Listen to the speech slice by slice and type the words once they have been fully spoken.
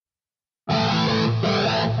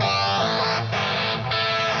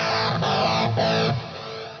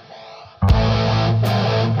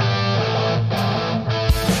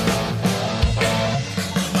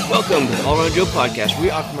Welcome to the All Around Joe podcast, where we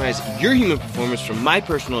optimize your human performance from my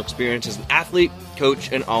personal experience as an athlete,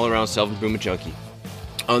 coach, and all-around self-improvement junkie.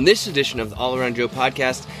 On this edition of the All Around Joe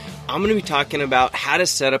podcast, I'm going to be talking about how to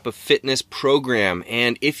set up a fitness program.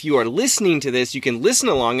 And if you are listening to this, you can listen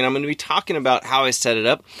along, and I'm going to be talking about how I set it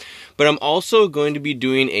up. But I'm also going to be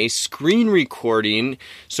doing a screen recording.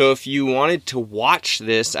 So if you wanted to watch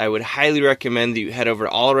this, I would highly recommend that you head over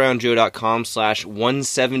to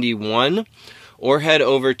allaroundjoe.com/171 or head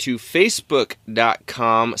over to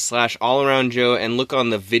facebook.com/allaroundjoe and look on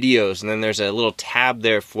the videos. And then there's a little tab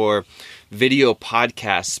there for video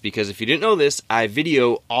podcasts, because if you didn't know this, I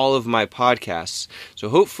video all of my podcasts. So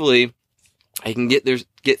hopefully I can get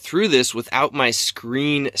through this without my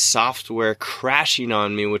screen software crashing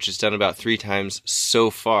on me, which has done about 3 times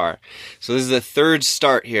so far. So this is the third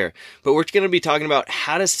start here. But we're going to be talking about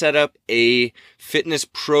how to set up a fitness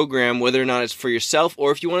program, whether or not it's for yourself,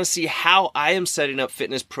 or if you want to see how I am setting up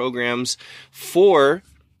fitness programs for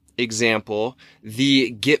example,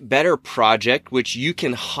 the Get Better Project, which you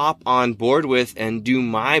can hop on board with and do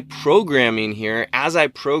my programming here as I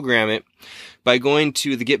program it by going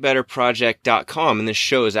to thegetbetterproject.com. And this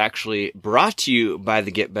show is actually brought to you by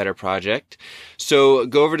the Get Better Project. So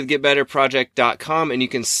go over to thegetbetterproject.com and you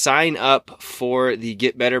can sign up for the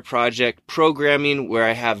Get Better Project programming, where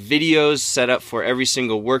I have videos set up for every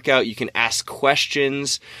single workout. You can ask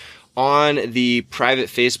questions on the private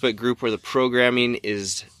Facebook group where the programming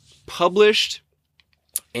is published,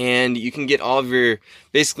 and you can get all of your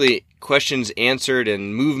basically questions answered,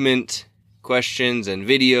 and movement questions and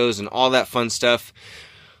videos and all that fun stuff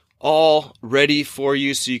all ready for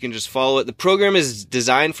you, so you can just follow it. The program is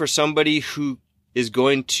designed for somebody who is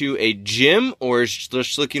going to a gym or is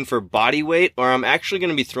just looking for body weight, or I'm actually going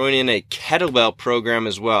to be throwing in a kettlebell program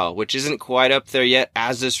as well, which isn't quite up there yet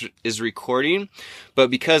as this is recording. But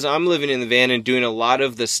because I'm living in the van and doing a lot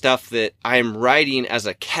of the stuff that I'm writing as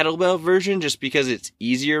a kettlebell version, just because it's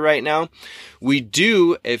easier right now, we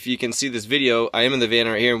do, if you can see this video, I am in the van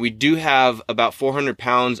right here, and we do have about 400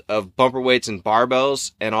 pounds of bumper weights and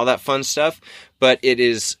barbells and all that fun stuff. But it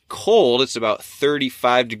is cold. It's about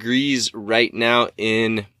 35 degrees right now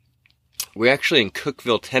we're actually in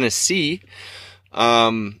Cookeville, Tennessee.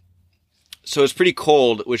 So it's pretty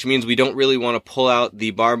cold, which means we don't really want to pull out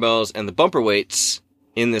the barbells and the bumper weights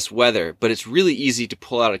in this weather. But it's really easy to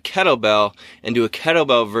pull out a kettlebell and do a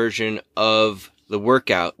kettlebell version of the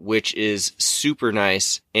workout, which is super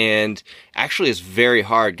nice and actually is very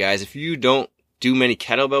hard, guys. If you don't do many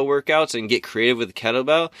kettlebell workouts and get creative with the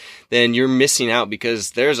kettlebell, then you're missing out, because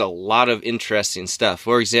there's a lot of interesting stuff.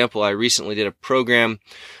 For example, I recently did a program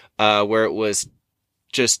where it was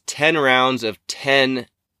just 10 rounds of 10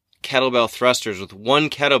 kettlebell thrusters with one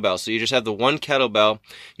kettlebell. So you just have the one kettlebell,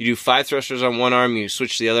 you do 5 thrusters on one arm, you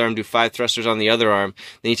switch to the other arm, do 5 thrusters on the other arm,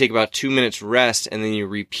 then you take about 2 minutes rest, and then you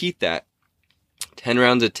repeat that. 10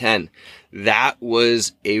 rounds of 10. That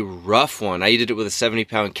was a rough one. I did it with a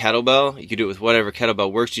 70-pound kettlebell. You could do it with whatever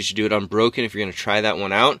kettlebell works. You should do it unbroken if you're going to try that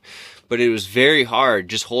one out. But it was very hard.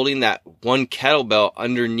 Just holding that one kettlebell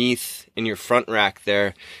underneath in your front rack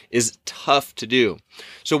there is tough to do.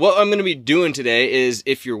 So what I'm going to be doing today is,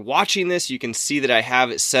 if you're watching this, you can see that I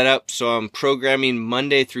have it set up. So I'm programming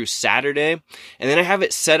Monday through Saturday. And then I have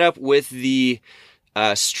it set up with the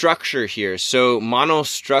structure here. So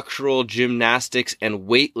monostructural gymnastics and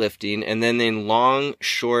weightlifting, and then in long,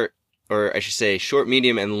 short, or I should say short,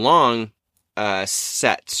 medium, and long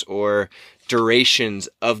sets or durations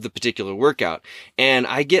of the particular workout. And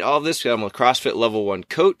I get all this because I'm a CrossFit Level 1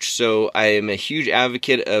 coach, so I am a huge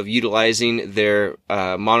advocate of utilizing their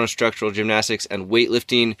monostructural gymnastics and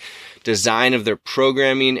weightlifting design of their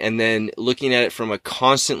programming, and then looking at it from a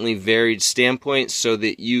constantly varied standpoint so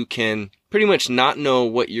that you can pretty much not know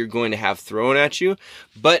what you're going to have thrown at you.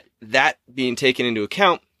 But that being taken into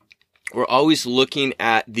account, we're always looking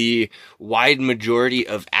at the wide majority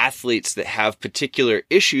of athletes that have particular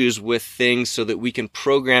issues with things so that we can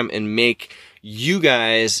program and make you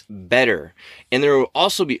guys better. And there will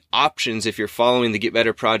also be options, if you're following the Get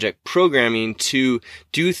Better Project programming, to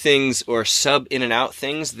do things or sub in and out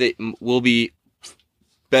things that will be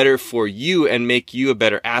better for you and make you a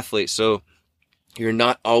better athlete. So you're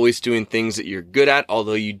not always doing things that you're good at,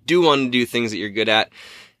 although you do want to do things that you're good at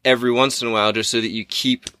every once in a while, just so that you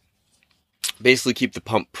basically keep the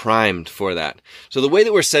pump primed for that. So the way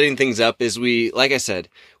that we're setting things up is like I said,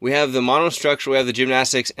 we have the monostructure, we have the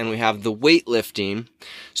gymnastics, and we have the weightlifting.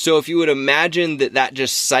 So if you would imagine that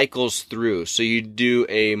just cycles through. So you do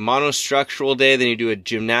a monostructural day, then you do a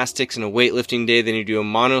gymnastics and a weightlifting day, then you do a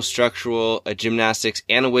monostructural, a gymnastics,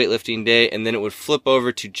 and a weightlifting day, and then it would flip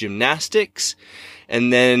over to gymnastics,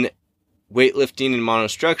 and then weightlifting and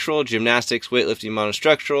monostructural, gymnastics, weightlifting,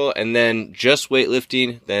 monostructural, and then just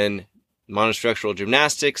weightlifting, then monostructural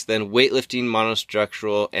gymnastics, then weightlifting,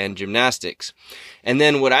 monostructural, and gymnastics. And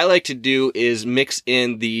then what I like to do is mix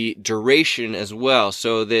in the duration as well,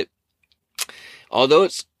 so that although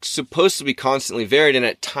it's supposed to be constantly varied, and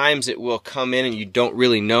at times it will come in and you don't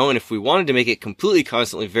really know, and if we wanted to make it completely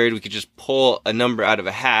constantly varied, we could just pull a number out of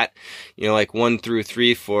a hat, like 1 through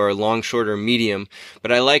 3 for long, short, or medium.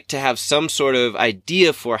 But I like to have some sort of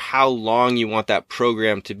idea for how long you want that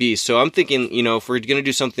program to be. So I'm thinking, if we're going to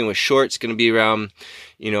do something with short, it's going to be around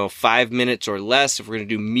 5 minutes or less. If we're going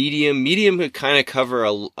to do medium would kind of cover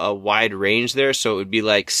a wide range there. So it would be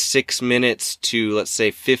like 6 minutes to, let's say,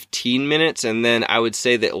 15 minutes. And then I would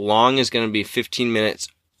say that long is going to be 15 minutes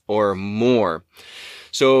or more.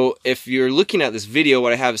 So if you're looking at this video,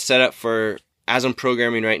 what I have set up for, as I'm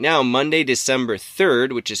programming right now, Monday, December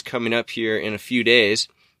 3rd, which is coming up here in a few days,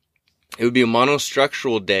 it would be a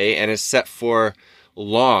monostructural day, and it's set for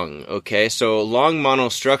long. Okay. So long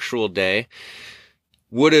monostructural day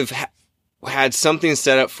would have had something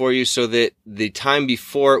set up for you so that the time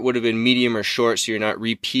before it would have been medium or short, so you're not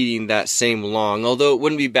repeating that same long. Although it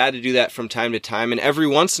wouldn't be bad to do that from time to time. And every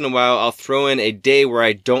once in a while, I'll throw in a day where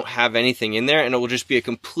I don't have anything in there, and it will just be a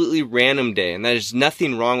completely random day. And there's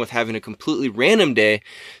nothing wrong with having a completely random day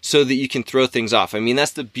so that you can throw things off. I mean,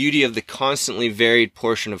 that's the beauty of the constantly varied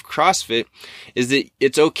portion of CrossFit, is that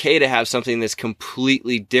it's okay to have something that's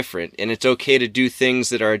completely different. And it's okay to do things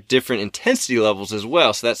that are different intensity levels as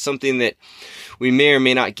well. So that's something that we may or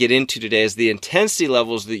may not get into today, is the intensity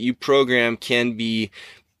levels that you program can be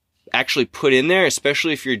actually put in there,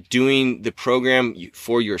 especially if you're doing the program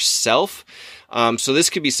for yourself. So this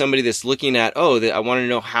could be somebody that's looking at, that I want to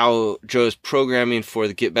know how Joe's programming for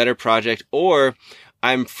the Get Better project, or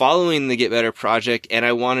I'm following the Get Better project and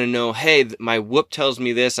I want to know, hey, my Whoop tells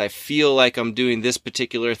me this, I feel like I'm doing this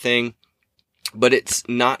particular thing, but it's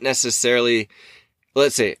not necessarily,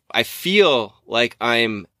 let's say, I feel like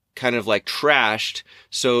I'm kind of like trashed.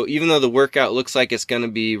 So even though the workout looks like it's going to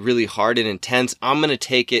be really hard and intense, I'm going to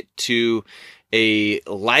take it to a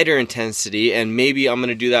lighter intensity, and maybe I'm going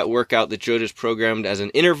to do that workout that Joe just programmed as an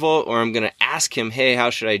interval, or I'm going to ask him, hey, how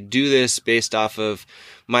should I do this based off of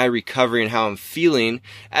my recovery and how I'm feeling.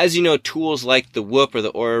 As you know, tools like the Whoop or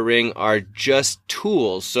the Oura Ring are just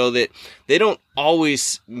tools, so that they don't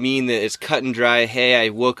always mean that it's cut and dry. Hey, I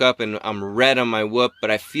woke up and I'm red on my Whoop,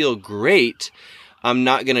 but I feel great. I'm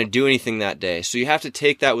not going to do anything that day. So you have to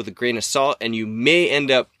take that with a grain of salt, and you may end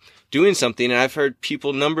up doing something. And I've heard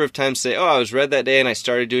people a number of times say, I was red that day and I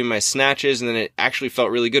started doing my snatches and then it actually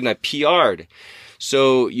felt really good and I PR'd.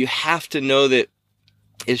 So you have to know that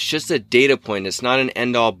it's just a data point. It's not an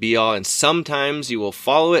end all be all. And sometimes you will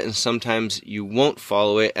follow it and sometimes you won't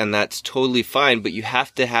follow it. And that's totally fine. But you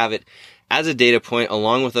have to have it as a data point,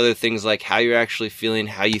 along with other things like how you're actually feeling,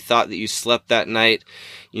 how you thought that you slept that night,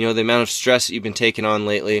 the amount of stress that you've been taking on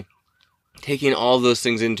lately, taking all those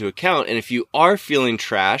things into account. And if you are feeling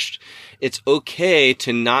trashed, it's okay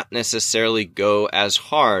to not necessarily go as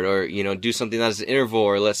hard, or, do something that's an interval,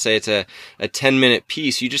 or let's say it's a 10-minute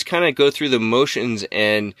piece. You just kind of go through the motions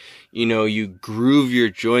and, you groove your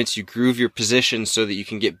joints, you groove your positions so that you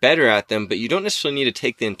can get better at them, but you don't necessarily need to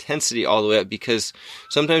take the intensity all the way up, because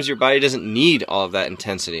sometimes your body doesn't need all of that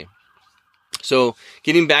intensity. So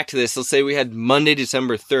getting back to this, let's say we had Monday,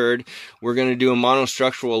 December 3rd. We're going to do a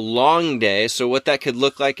monostructural long day. So what that could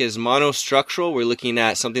look like is monostructural. We're looking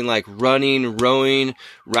at something like running, rowing,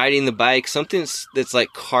 riding the bike, something that's like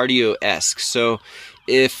cardio-esque. So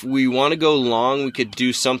if we want to go long, we could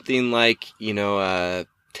do something like, a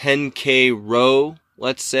 10K row,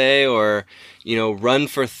 let's say, or, run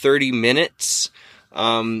for 30 minutes.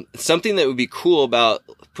 Something that would be cool about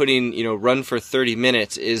putting, run for 30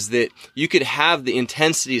 minutes is that you could have the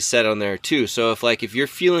intensity set on there too. So if you're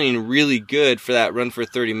feeling really good for that run for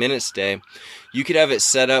 30 minutes day, you could have it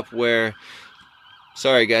set up where,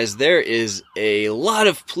 sorry guys, there is a lot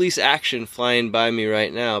of police action flying by me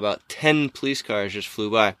right now. About 10 police cars just flew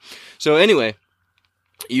by. So anyway,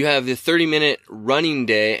 you have the 30-minute running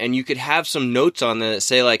day, and you could have some notes on there that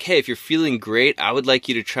say like, hey, if you're feeling great, I would like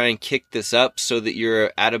you to try and kick this up so that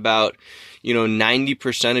you're at about,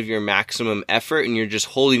 90% of your maximum effort, and you're just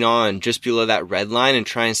holding on just below that red line and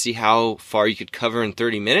try and see how far you could cover in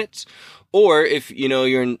 30 minutes. Or if,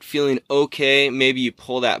 you're feeling okay, maybe you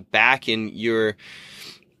pull that back and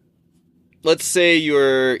let's say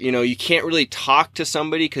you can't really talk to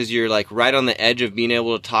somebody because you're like right on the edge of being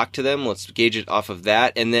able to talk to them. Let's gauge it off of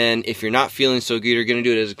that. And then if you're not feeling so good, you're going to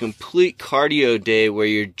do it as a complete cardio day where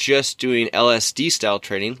you're just doing LSD style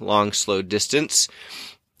training, long, slow distance,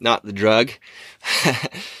 not the drug.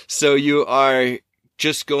 So you are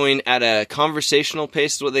just going at a conversational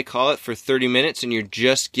pace is what they call it for 30 minutes. And you're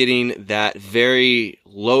just getting that very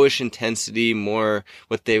lowish intensity, more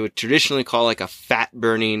what they would traditionally call like a fat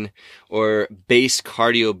burning or base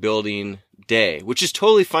cardio building day, which is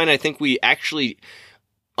totally fine. I think we actually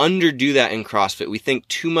underdo that in CrossFit. We think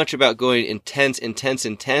too much about going intense.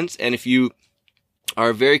 And if you are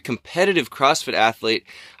a very competitive CrossFit athlete,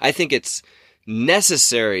 I think it's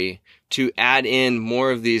necessary to add in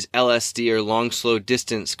more of these LSD or long, slow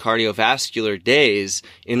distance cardiovascular days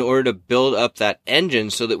in order to build up that engine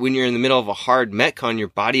so that when you're in the middle of a hard Metcon, your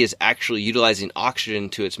body is actually utilizing oxygen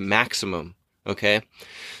to its maximum. Okay.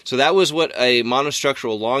 So that was what a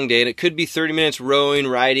monostructural long day, and it could be 30 minutes rowing,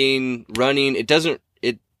 riding, running. It doesn't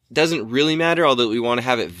really matter, although we want to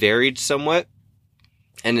have it varied somewhat.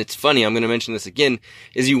 And it's funny, I'm going to mention this again,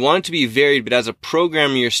 is you want it to be varied, but as a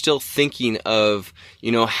programmer, you're still thinking of,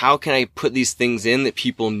 how can I put these things in that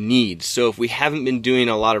people need? So if we haven't been doing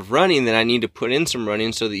a lot of running, then I need to put in some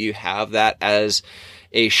running so that you have that as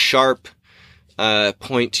a sharp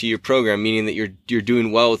point to your program, meaning that you're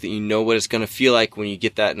doing well with it. You know what it's going to feel like when you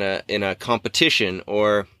get that in a competition,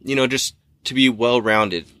 or, just to be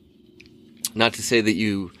well-rounded. Not to say that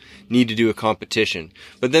you need to do a competition.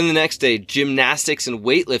 But then the next day, gymnastics and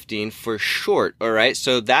weightlifting for short, all right?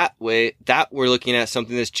 So that way, that we're looking at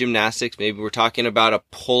something that's gymnastics. Maybe we're talking about a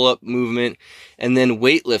pull-up movement, and then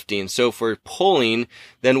weightlifting. So if we're pulling,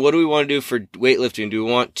 then what do we want to do for weightlifting? Do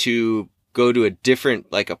we want to go to a different,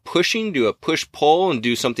 like a pushing, do a push-pull, and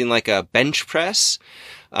do something like a bench press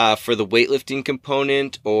for the weightlifting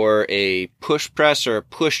component, or a push press or a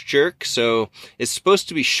push jerk? So it's supposed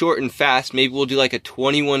to be short and fast. Maybe we'll do like a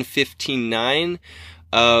 21-15-9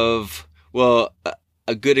 of,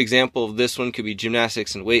 a good example of this one could be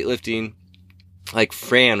gymnastics and weightlifting. Like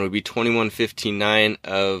Fran would be 21-15-9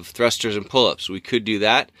 of thrusters and pull-ups. We could do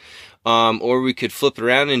that. Or we could flip it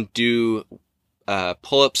around and do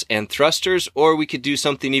pull-ups and thrusters, or we could do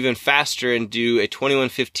something even faster and do a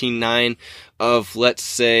 21-15-9 of, let's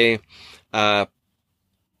say,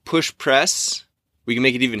 push press. We can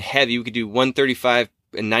make it even heavy. We could do 135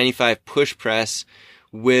 and 95 push press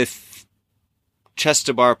with chest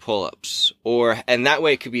to bar pull-ups, and that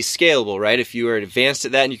way it could be scalable, right? If you were advanced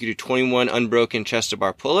at that, and you could do 21 unbroken chest to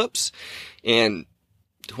bar pull-ups and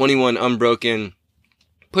 21 unbroken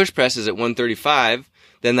push presses at 135,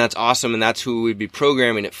 then that's awesome, and that's who we'd be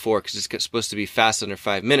programming it for, because it's supposed to be fast under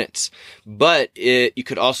 5 minutes. But you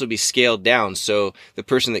could also be scaled down, so the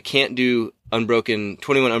person that can't do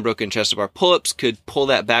 21 unbroken chest to bar pull-ups could pull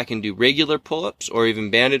that back and do regular pull-ups, or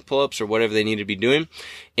even banded pull-ups, or whatever they need to be doing.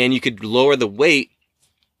 And you could lower the weight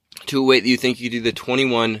to a weight that you think you could do the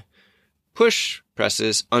 21 push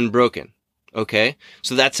presses unbroken. Okay,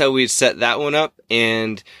 so that's how we'd set that one up.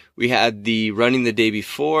 And we had the running the day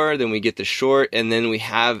before, then we get the short, and then we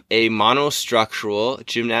have a monostructural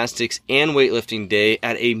gymnastics and weightlifting day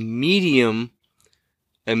at a medium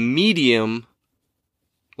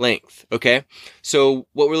length. Okay, so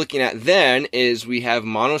what we're looking at then is we have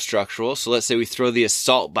monostructural. So let's say we throw the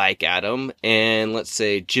assault bike at them, and let's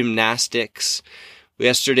say gymnastics.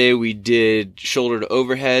 Yesterday we did shoulder to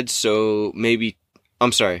overhead,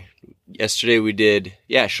 yesterday we did,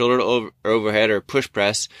 shoulder to overhead or push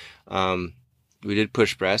press. We did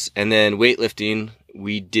push press. And then weightlifting,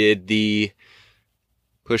 we did the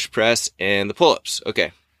push press and the pull-ups.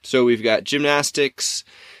 Okay. So we've got gymnastics.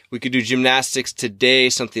 We could do gymnastics today,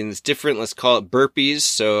 something that's different. Let's call it burpees.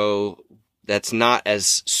 So that's not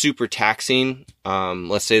as super taxing.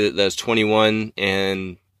 Let's say that those 21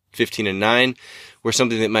 and 15 and 9 were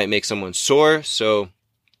something that might make someone sore. So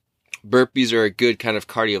burpees are a good kind of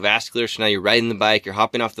cardiovascular. So now you're riding the bike, you're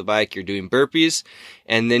hopping off the bike, you're doing burpees,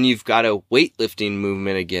 and then you've got a weightlifting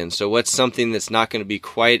movement again. So what's something that's not going to be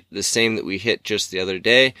quite the same that we hit just the other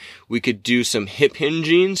day? We could do some hip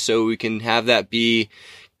hinging, so we can have that be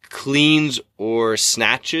cleans or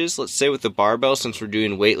snatches, let's say, with the barbell, since we're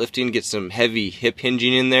doing weightlifting, get some heavy hip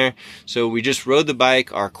hinging in there. So we just rode the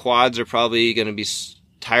bike, our quads are probably going to be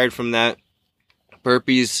tired from that.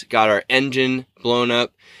 Burpees got our engine blown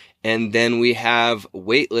up. And then we have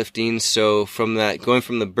weightlifting. So from that, going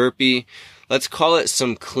from the burpee, let's call it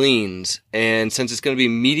some cleans. And since it's going to be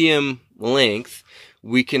medium length,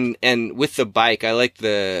 we can, and with the bike, I like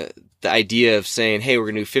the idea of saying, hey,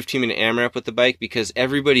 we're going to do 15-minute AMRAP with the bike, because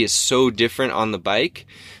everybody is so different on the bike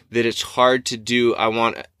that it's hard to do. I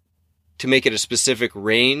want to make it a specific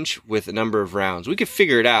range with a number of rounds. We could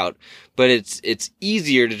figure it out, but it's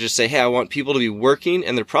easier to just say, hey, I want people to be working,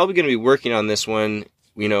 and they're probably going to be working on this one,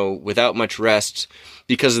 without much rest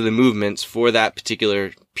because of the movements for that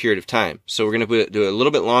particular period of time. So we're going to do it a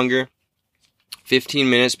little bit longer. 15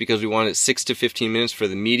 minutes because we wanted 6 to 15 minutes for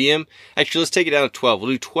the medium. Actually, let's take it down to 12.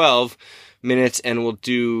 We'll do 12 minutes and we'll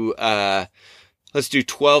do, let's do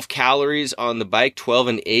 12 calories on the bike, 12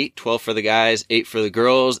 and 8, 12 for the guys, 8 for the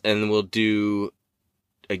girls. And we'll do,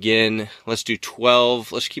 again, let's do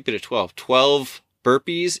 12, let's keep it at 12, 12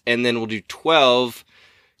 burpees. And then we'll do 12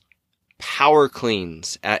 power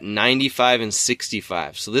cleans at 95 and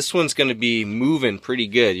 65. So this one's going to be moving pretty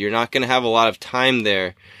good. You're not going to have a lot of time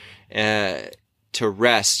there, to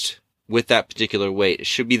rest with that particular weight. It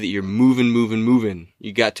should be that you're moving.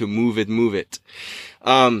 You got to move it.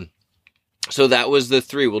 So that was the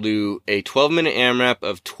 3. We'll do a 12-minute AMRAP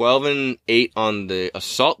of 12 and 8 on the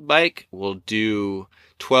assault bike. We'll do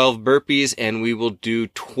 12 burpees and we will do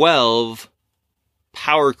 12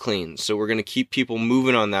 power cleans. So we're going to keep people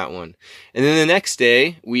moving on that one. And then the next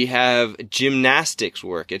day we have gymnastics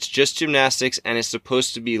work. It's just gymnastics and it's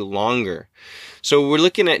supposed to be longer. So we're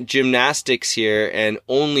looking at gymnastics here and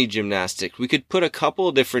only gymnastics. We could put a couple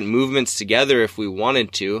of different movements together if we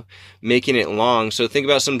wanted to, making it long. So think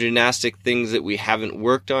about some gymnastic things that we haven't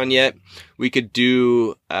worked on yet. We could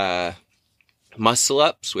do muscle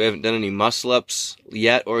ups. We haven't done any muscle ups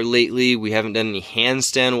yet or lately. We haven't done any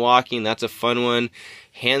handstand walking. That's a fun one.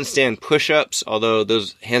 Handstand push-ups, although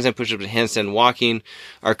those handstand push-ups and handstand walking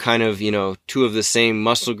are kind of, two of the same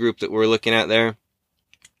muscle group that we're looking at there.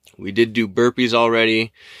 We did do burpees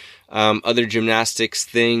already. Other gymnastics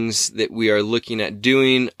things that we are looking at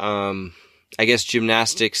doing. I guess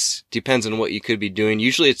gymnastics depends on what you could be doing.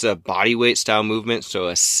 Usually it's a body weight style movement. So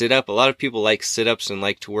a sit-up. A lot of people like sit-ups and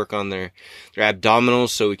like to work on their abdominals.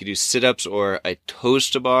 So we could do sit-ups or a toes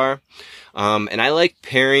to bar. And I like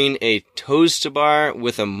pairing a toes to bar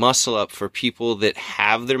with a muscle up for people that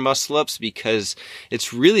have their muscle ups because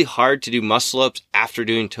it's really hard to do muscle ups after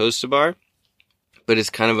doing toes to bar. But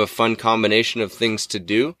it's kind of a fun combination of things to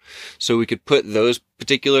do. So we could put those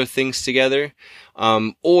particular things together.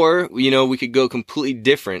 Or, we could go completely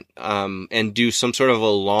different, and do some sort of a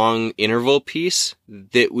long interval piece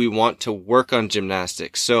that we want to work on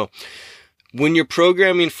gymnastics. So when you're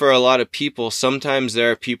programming for a lot of people, sometimes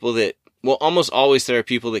there are people that, almost always there are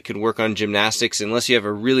people that could work on gymnastics unless you have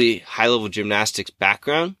a really high level gymnastics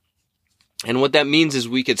background. And what that means is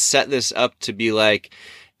we could set this up to be like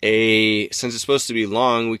since it's supposed to be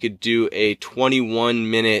long, we could do a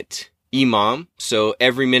 21-minute EMOM. So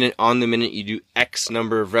every minute on the minute, you do X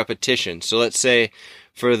number of repetitions. So let's say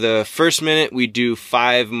for the first minute, we do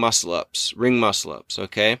 5 muscle ups, ring muscle ups.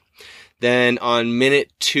 Okay. Then on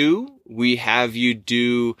minute 2, we have you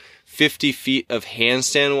do 50 feet of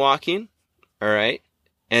handstand walking. All right.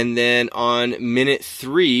 And then on minute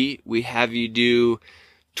 3, we have you do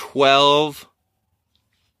 12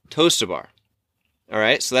 toes to bar. All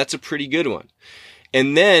right, so that's a pretty good one.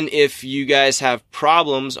 And then if you guys have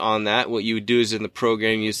problems on that, what you would do is in the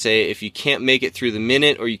program, you say if you can't make it through the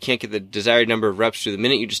minute or you can't get the desired number of reps through the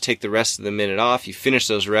minute, you just take the rest of the minute off. You finish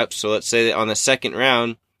those reps. So let's say that on the second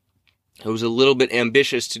round, it was a little bit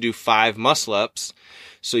ambitious to do 5 muscle ups.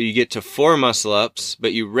 So you get to 4 muscle ups,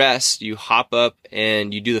 but you rest, you hop up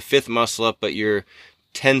and you do the 5th muscle up, but you're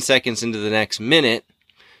 10 seconds into the next minute.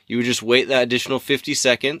 You would just wait that additional 50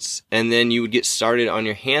 seconds, and then you would get started on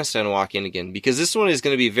your handstand walking again. Because this one is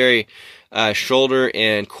going to be very shoulder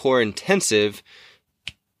and core intensive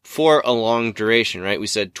for a long duration, right? We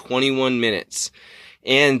said 21 minutes.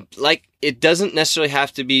 And it doesn't necessarily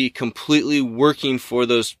have to be completely working for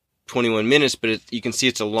those 21 minutes, but you can see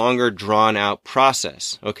it's a longer, drawn-out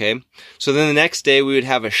process, okay? So then the next day, we would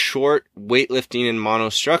have a short weightlifting and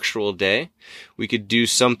monostructural day. We could do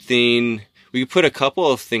something... We could put a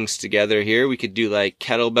couple of things together here. We could do like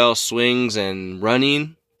kettlebell swings and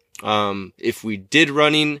running. If we did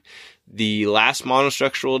running the last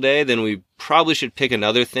monostructural day, then we probably should pick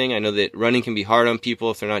another thing. I know that running can be hard on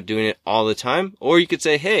people if they're not doing it all the time. Or you could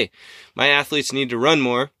say, hey, my athletes need to run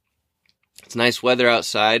more. It's nice weather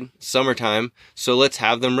outside, summertime, so let's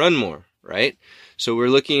have them run more, right? So we're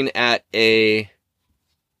looking at a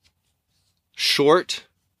short,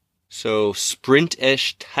 so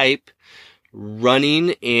sprint-ish type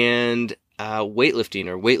running and weightlifting,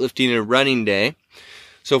 or weightlifting and running day.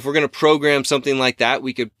 So if we're going to program something like that,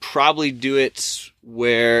 we could probably do it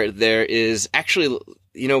where there is actually,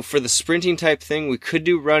 for the sprinting type thing, we could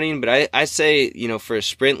do running, but I say, for a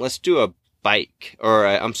sprint, let's do a bike, or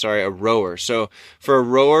a rower. So for a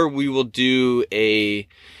rower, we will do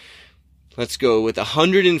let's go with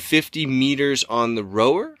 150 meters on the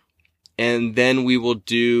rower, and then we will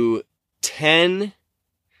do 10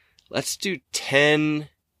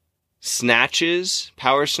 snatches,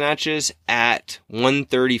 power snatches at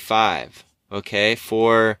 135. Okay.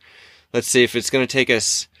 Let's say if it's going to take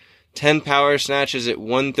us 10 power snatches at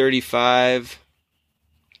 135.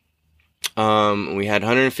 We had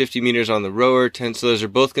 150 meters on the rower, 10. So those are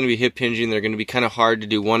both going to be hip hinging. They're going to be kind of hard to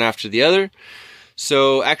do one after the other.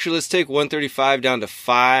 So actually, let's take 135 down to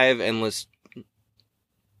 5, and let's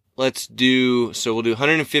do, so we'll do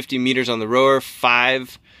 150 meters on the rower,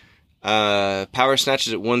 5 power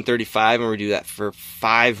snatches at 135, and we'll do that for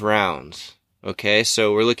 5 rounds. Okay,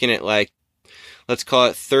 so we're looking at like, let's call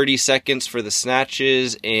it 30 seconds for the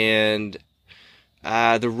snatches, and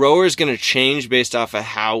the rower is going to change based off of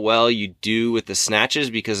how well you do with the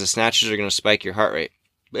snatches, because the snatches are going to spike your heart rate.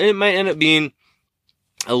 But it might end up being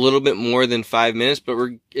a little bit more than 5 minutes, but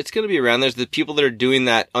it's going to be around there. The people that are doing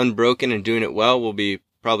that unbroken and doing it well will be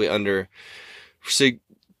probably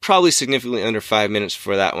significantly under 5 minutes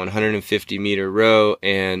for that one. 150 meter row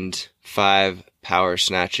and 5 power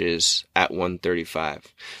snatches at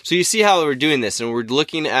 135. So you see how we're doing this, and we're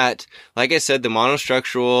looking at, like I said, the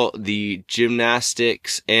monostructural, the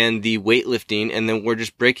gymnastics, and the weightlifting, and then we're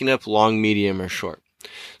just breaking up long, medium, or short.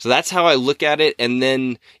 So that's how I look at it. And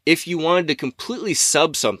then if you wanted to completely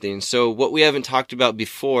sub something, so what we haven't talked about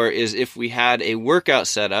before is if we had a workout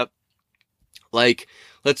setup, like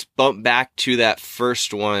let's bump back to that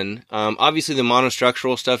first one. Obviously the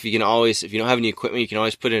monostructural stuff, you can always, if you don't have any equipment, you can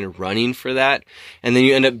always put in running for that. And then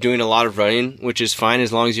you end up doing a lot of running, which is fine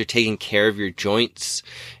as long as you're taking care of your joints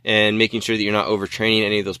and making sure that you're not overtraining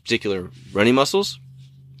any of those particular running muscles.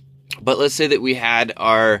 But let's say that we had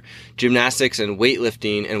our gymnastics and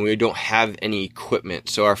weightlifting and we don't have any equipment.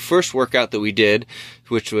 So our first workout that we did,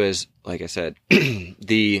 which was, like I said,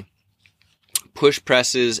 the push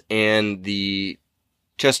presses and the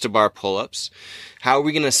chest to bar pull-ups, how are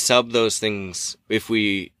we going to sub those things if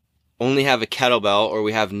we only have a kettlebell or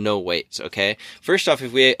we have no weights, okay? First off,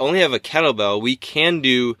 if we only have a kettlebell, we can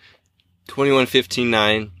do 21, 15,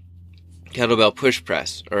 9 kettlebell push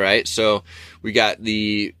press, all right? So we got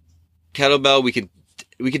the kettlebell, we could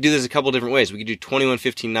do this a couple different ways. We could do 21,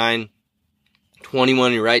 15, 9, 21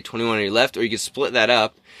 on your right, 21 on your left, or you could split that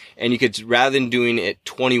up, and you could, rather than doing it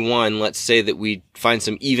 21, let's say that we find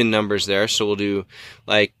some even numbers there, so we'll do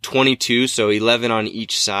like 22, so 11 on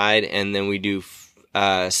each side, and then we do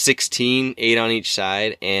 16, 8 on each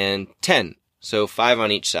side, and 10, so 5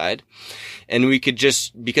 on each side. And we could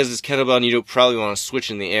just, because it's kettlebell and you don't probably want to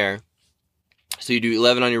switch in the air, so you do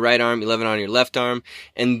 11 on your right arm, 11 on your left arm.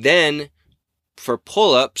 And then for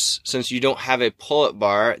pull-ups, since you don't have a pull-up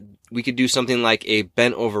bar, we could do something like a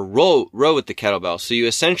bent over row with the kettlebell. So you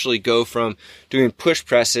essentially go from doing push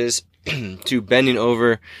presses to bending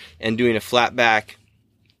over and doing a flat back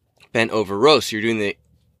bent over row. So you're doing the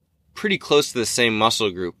pretty close to the same muscle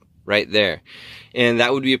group right there. And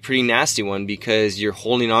that would be a pretty nasty one because you're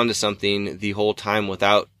holding on to something the whole time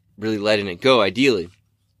without really letting it go, ideally.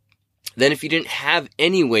 Then if you didn't have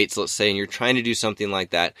any weights, let's say, and you're trying to do something like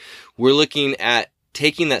that, we're looking at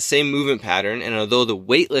taking that same movement pattern, and although the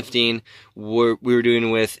weightlifting we were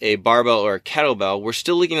doing with a barbell or a kettlebell, we're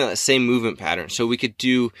still looking at that same movement pattern. So we could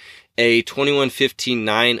do a 21, 15,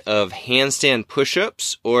 9 of handstand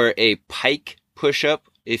push-ups or a pike push-up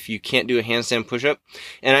if you can't do a handstand push-up.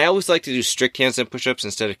 And I always like to do strict handstand push-ups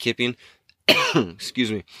instead of kipping.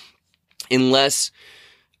 Excuse me. Unless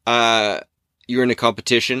you're in a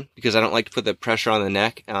competition, because I don't like to put the pressure on the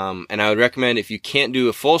neck. And I would recommend, if you can't do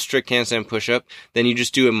a full strict handstand push-up, then you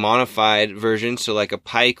just do a modified version, so like a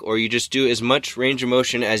pike, or you just do as much range of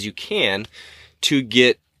motion as you can to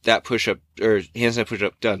get that push-up or handstand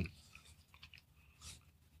push-up done.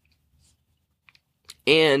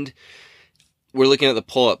 And we're looking at the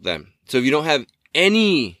pull-up then. So if you don't have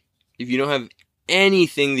anything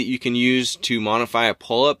that you can use to modify a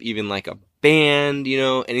pull-up, even like a band,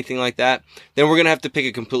 anything like that, then we're going to have to pick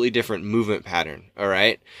a completely different movement pattern. All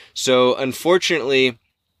right. So unfortunately,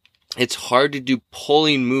 it's hard to do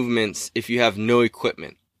pulling movements if you have no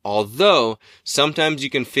equipment. Although sometimes you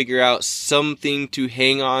can figure out something to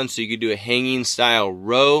hang on. So you could do a hanging style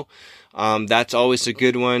row. That's always a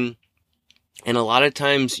good one. And a lot of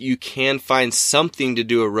times you can find something to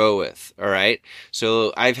do a row with, all right?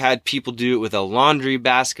 So I've had people do it with a laundry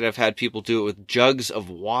basket. I've had people do it with jugs of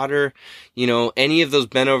water. Any of those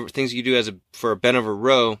bent over things you do for a bent over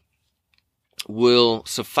row will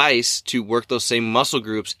suffice to work those same muscle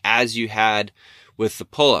groups as you had with the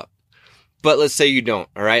pull-up. But let's say you don't,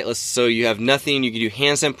 all right? So you have nothing. You can do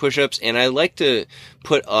handstand push-ups. And I like to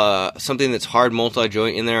put something that's hard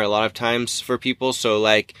multi-joint in there a lot of times for people. So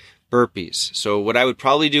like burpees. So what I would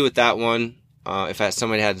probably do with that one, if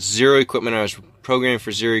somebody had zero equipment, I was programming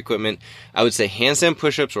for zero equipment, I would say handstand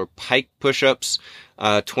push-ups or pike push-ups,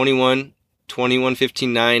 21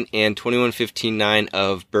 21-15-9 and 21-15-9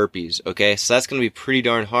 of burpees. Okay, so that's going to be pretty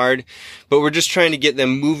darn hard, but we're just trying to get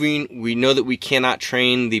them moving. We know that we cannot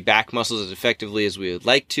train the back muscles as effectively as we would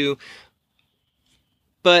like to,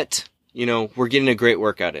 but we're getting a great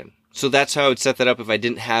workout in. So that's how I would set that up if I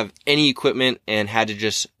didn't have any equipment and had to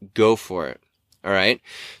just go for it. All right.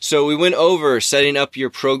 So we went over setting up your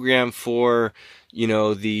program for,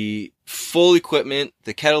 the full equipment,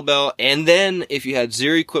 the kettlebell, and then if you had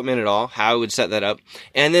zero equipment at all, how I would set that up,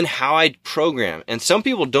 and then how I'd program. And some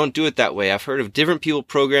people don't do it that way. I've heard of different people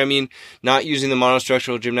programming, not using the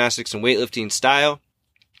monostructural gymnastics and weightlifting style,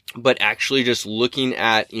 but actually just looking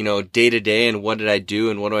at, day to day and what did I do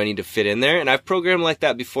and what do I need to fit in there. And I've programmed like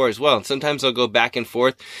that before as well. And sometimes I'll go back and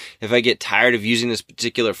forth if I get tired of using this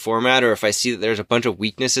particular format, or if I see that there's a bunch of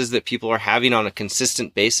weaknesses that people are having on a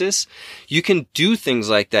consistent basis. You can do things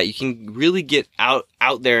like that. You can really get out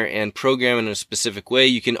there and program in a specific way.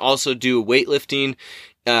 You can also do weightlifting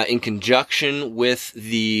in conjunction with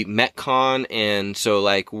the Metcon. And so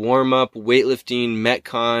like warm up, weightlifting,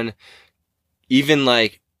 Metcon, even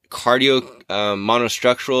like cardio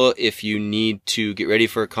monostructural if you need to get ready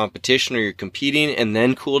for a competition or you're competing, and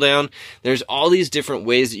then cool down. There's all these different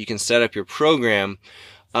ways that you can set up your program.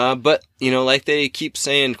 But like they keep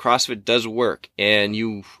saying, CrossFit does work. And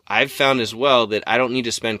I've found as well that I don't need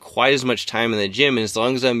to spend quite as much time in the gym. And as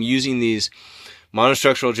long as I'm using these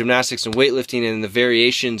monostructural gymnastics and weightlifting and the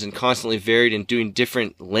variations and constantly varied and doing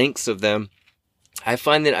different lengths of them, I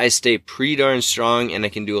find that I stay pretty darn strong and I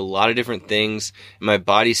can do a lot of different things, and my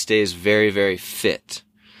body stays very, very fit.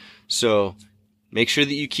 So make sure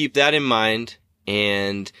that you keep that in mind,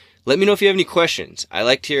 and let me know if you have any questions. I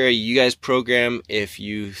like to hear you guys program. If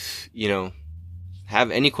you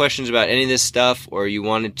have any questions about any of this stuff, or you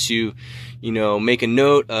wanted to, make a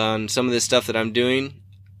note on some of this stuff that I'm doing,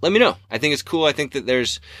 let me know. I think it's cool. I think that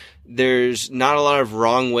there's not a lot of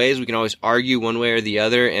wrong ways. We can always argue one way or the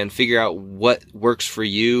other and figure out what works for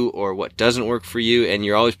you or what doesn't work for you. And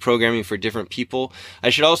you're always programming for different people. I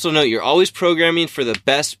should also note you're always programming for the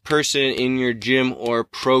best person in your gym or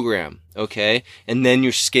program. Okay. And then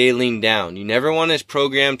you're scaling down. You never want to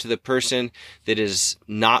program to the person that is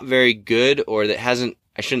not very good, or that hasn't,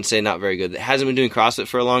 I shouldn't say not very good, that hasn't been doing CrossFit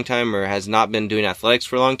for a long time or has not been doing athletics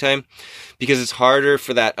for a long time, because it's harder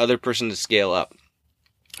for that other person to scale up.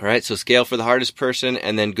 All right, so scale for the hardest person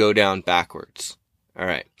and then go down backwards. All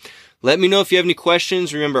right. Let me know if you have any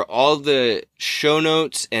questions. Remember, all the show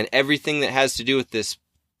notes and everything that has to do with this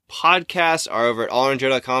podcast are over at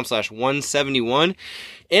allaroundjoe.com/171.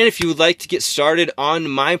 And if you would like to get started on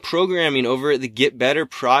my programming over at the Get Better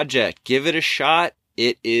Project, give it a shot.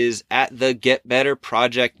 It is at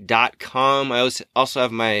thegetbetterproject.com. I also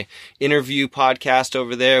have my interview podcast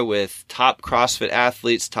over there with top CrossFit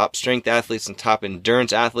athletes, top strength athletes, and top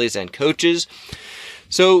endurance athletes and coaches.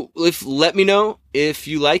 So let me know if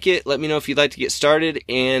you like it. Let me know if you'd like to get started,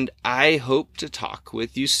 and I hope to talk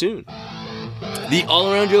with you soon. The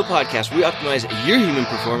All Around Joe podcast, we optimize your human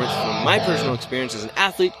performance from my personal experience as an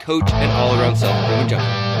athlete, coach, and all-around self-improvement junkie.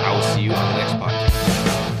 I will see you on the next podcast.